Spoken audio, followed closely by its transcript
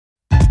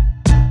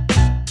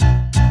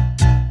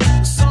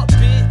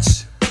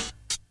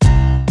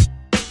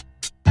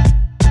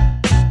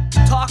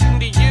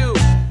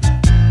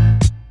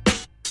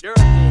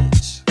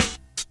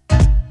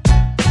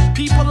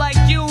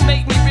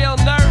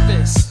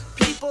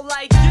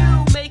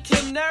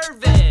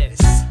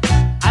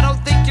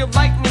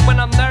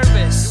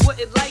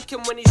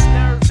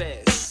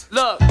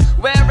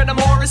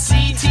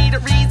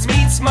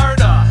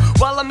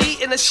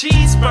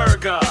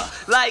cheeseburger.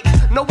 Like,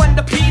 no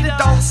wonder Peter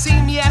don't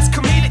see me as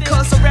comedic,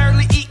 cause I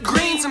rarely eat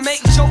greens and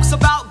make jokes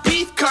about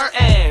beef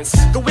curtains.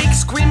 The weak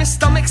screaming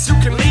stomachs, you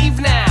can leave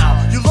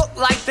now. You look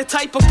like the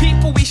type of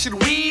people we should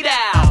weed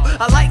out.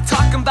 I like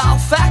talking about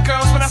fat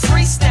girls when I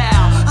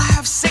freestyle. I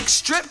have 6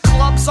 strip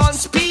clubs on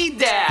speed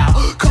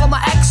dial. Call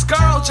my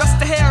ex-girl just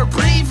to hear her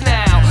breathe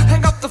now.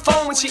 Hang up the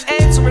phone when she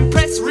answer and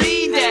press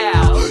read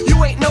now.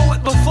 You ain't know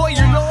it before,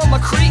 you know I'm a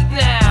creep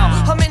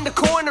now. I'm in the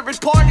corner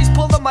at parties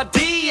pulling my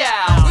D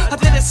out. I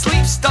did a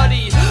sleep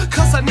study,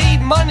 cause I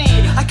need money.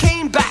 I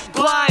came back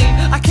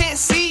blind, I can't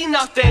see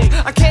nothing.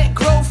 I can't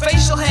grow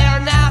facial hair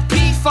and I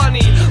pee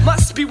funny.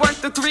 Must be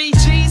worth the 3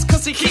 G's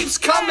cause he keeps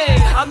coming.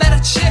 I met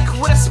a chick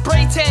with a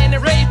spray tan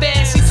and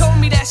Ray-Bans. She told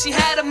me that she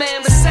had a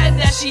man but said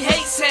that she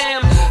hates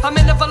him. I'm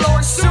in a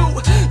velour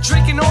suit,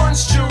 drinking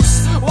orange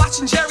juice,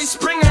 watching Jerry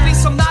Springer. At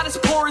least I'm not as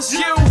poor as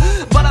you,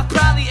 but I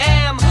probably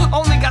am.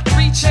 Only got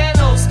 3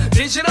 channels,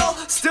 digital,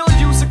 still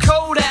use a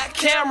Kodak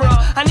camera.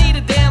 I need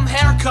a damn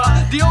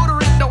haircut,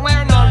 deodorant don't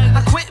wear none.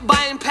 I quit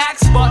buying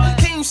packs, but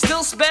can you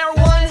still spare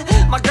one?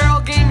 My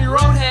girl gave me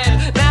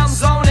roadhead, now I'm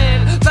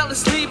zoning. Fell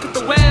asleep at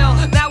the whale,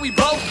 now we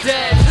both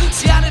dead.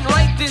 See, I didn't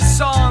write this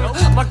song,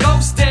 my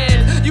ghost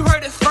did. You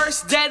heard it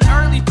first, dead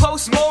early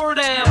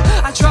post-mortem.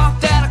 I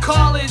dropped out of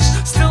college,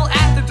 still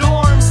at the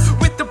dorms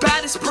with the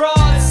baddest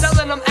broads,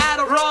 selling them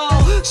Adderall.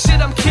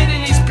 Shit, I'm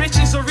kidding, these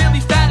bitches are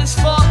really fat as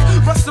fuck.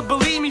 Must've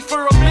believed me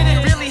for a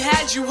minute, really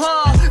had you,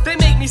 huh? They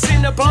make me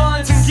sing the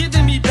buns and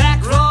giving me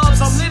back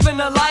rubs. I'm living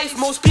a life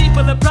most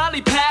people would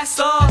probably pass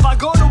up. I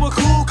go to a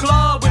cool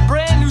club with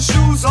brand new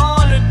shoes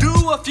on to do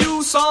a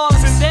few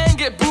songs and then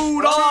get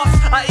booed off.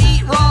 I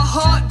eat raw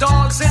hot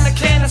dogs in a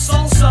can of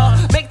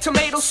salsa, make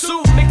tomato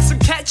soup, mix some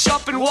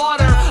ketchup and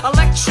water,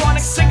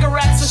 electronic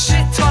cigarettes, a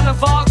shit ton of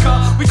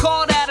vodka. We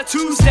call that a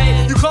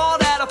Tuesday, you call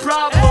that a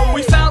problem.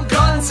 We found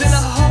guns in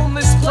a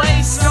homeless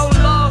place, no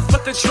love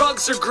but the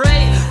drugs are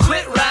great.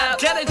 Quit rap,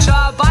 get a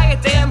job, buy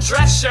a damn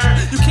dress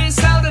shirt. You kids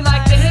sounding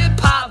like the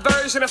hip-hop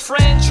version of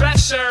Fran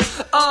Drescher.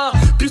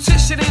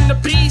 Beautician in the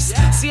beast,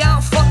 see I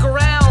don't fuck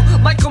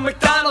around. Michael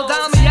McDonald,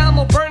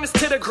 I'ma burn us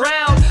to the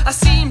ground. I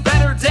seen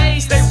better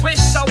days, they wish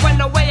I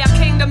went away. I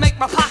came to make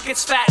my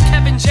pockets fat,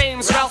 Kevin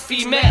James,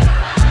 Ralphie May.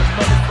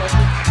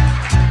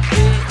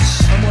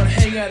 I'm gonna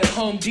hang out at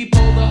Home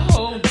Depot the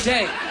whole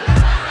day.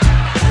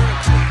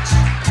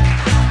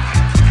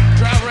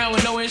 Drive around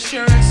with no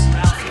insurance.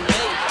 Ralphie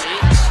May,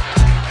 bitch.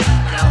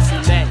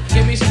 Ralphie May.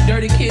 Give me some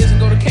dirty kids and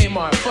go to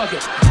Kmart, fuck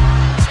it.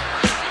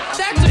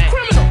 That's a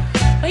criminal.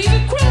 He's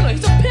a criminal,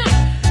 he's a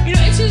pimp. You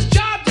know, it's his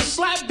job to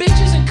slap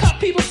bitches and cut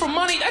people for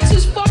money. That's